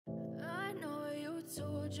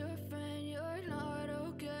told your friend you're not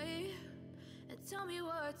okay? And tell me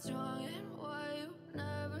what's wrong and why you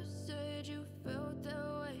never said you felt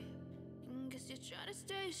that way. And guess you're trying to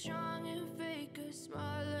stay strong and fake a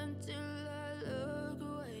smile until I look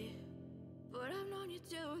away. But I've known you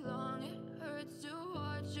too long, it hurts to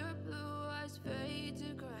watch your blue eyes fade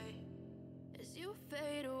to gray as you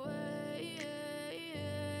fade away,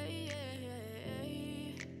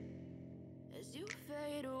 as you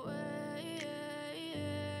fade away.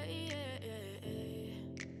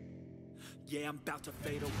 Yeah, I'm about to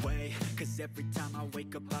fade away, cause every time I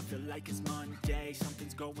wake up I feel like it's Monday.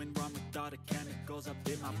 Something's going wrong with all the chemicals up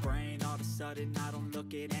in my brain. All of a sudden I don't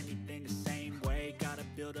look at anything the same way. Gotta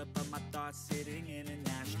build up of my thoughts sitting in an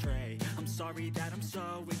ashtray. I'm sorry that I'm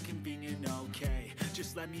so inconvenient, okay?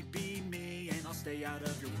 Just let me be me and I'll stay out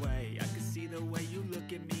of your way. I can see the way you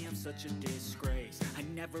look at me, I'm such a disgrace. I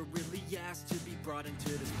never really asked to be brought into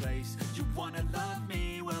this place. You want